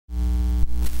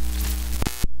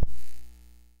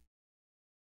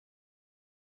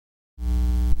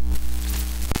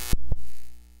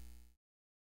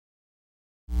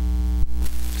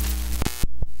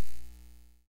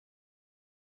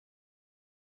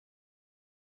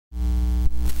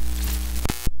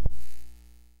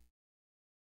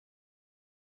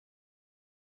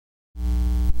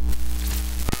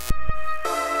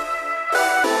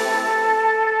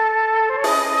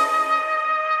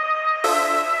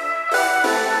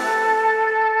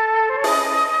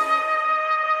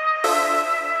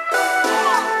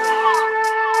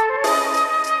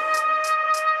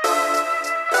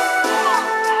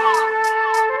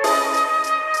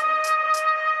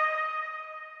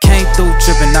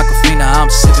I'm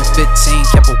sipping 15,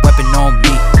 kept a weapon on me.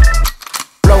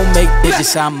 Flow make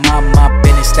digits, I'm on my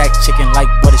business. Stack chicken like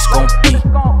what it's gon' be.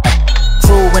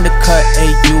 Crew in the cut,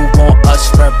 AU want us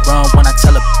red run when I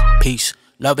tell her peace.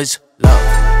 Love is love.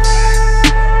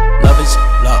 Love is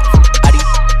love.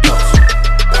 Adios.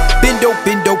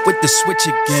 Bendo with the switch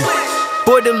again.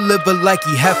 Boy deliver like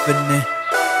he heffinin'.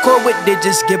 Core with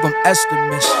digits, give him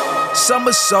estimates.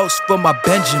 Somersaults for my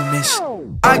Benjamins.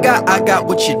 I got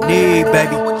what you need,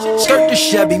 baby. Skirt the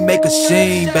Chevy, make a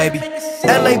scene, baby.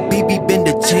 LABB been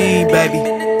the team, baby.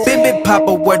 Been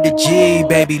Papa, word the G,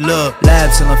 baby. Look,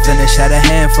 labs till I'm finished. Had a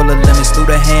handful of lemons through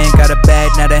the hand. Got a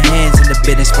bag, now the hands in the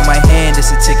business. For my hand,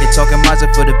 it's a ticket. Talking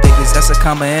Mazda for the biggest. That's a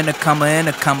comma and a comma and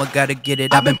a comma. Gotta get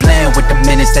it. I've been playing with the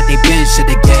minutes that they been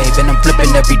shoulda gave. And I'm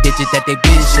flipping every digit that they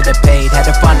been shoulda paid. Had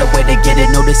to find a way to get it.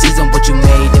 Know this isn't what you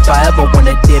made. If I ever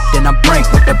wanna dip, then I'm brink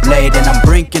with the blade. And I'm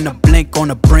brinking a blink on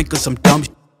the brink of some dumb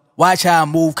shit. Watch how I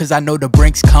move, cause I know the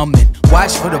brink's coming.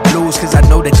 Watch for the blues, cause I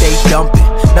know that they dumping.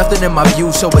 Nothing in my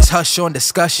view, so it's hush on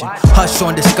discussion. Hush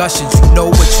on discussions, you know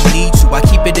what you need to. I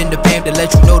keep it in the fam to let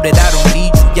you know that I don't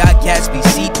need you. Y'all cats be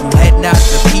see-through, heading out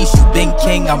the piece. You been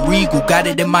king, I'm regal, got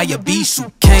it in my Abisu.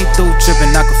 Came through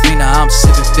trippin' Aquafina, I'm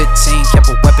sipping 15,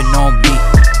 kept a weapon on me.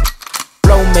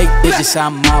 Flow make digits,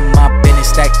 I'm on my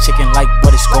business. Stack chicken like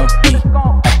what it's gon' be.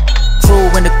 Crew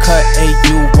in the cut,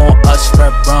 AU want us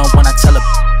red run when I tell her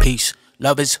peace.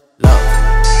 Love is love.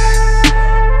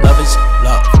 Love is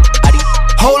love.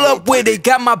 Hold up with it,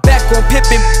 got my back on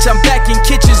Pippin. I'm back in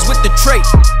kitchens with the tray.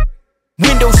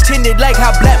 Windows tinted like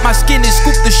how black my skin is.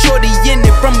 Scoop the shorty in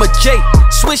it from a J.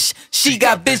 Swish, she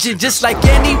got vision just like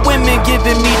any women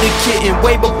giving me the kitten.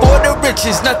 Way before the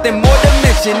riches, nothing more to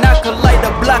mention. I could light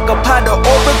a block up high to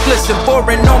aura glisten.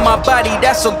 Foreign on my body,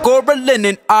 that's Agora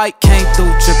linen. I came through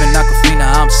trippin' Aquafina,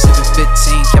 I'm sipping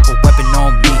 15, kept a weapon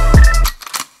on me.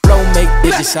 Flow make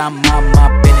digits, I'm on my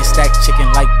business. Stack chicken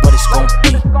like what it's gon'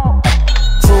 be.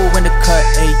 Crew in the cut,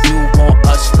 AU want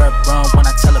us red run when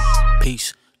I tell her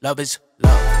peace. Love is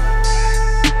love.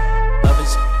 Love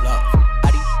is love.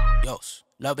 Adios.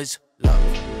 Love is love.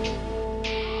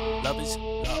 Love is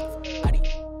love.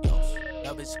 Adios.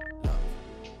 Love is love.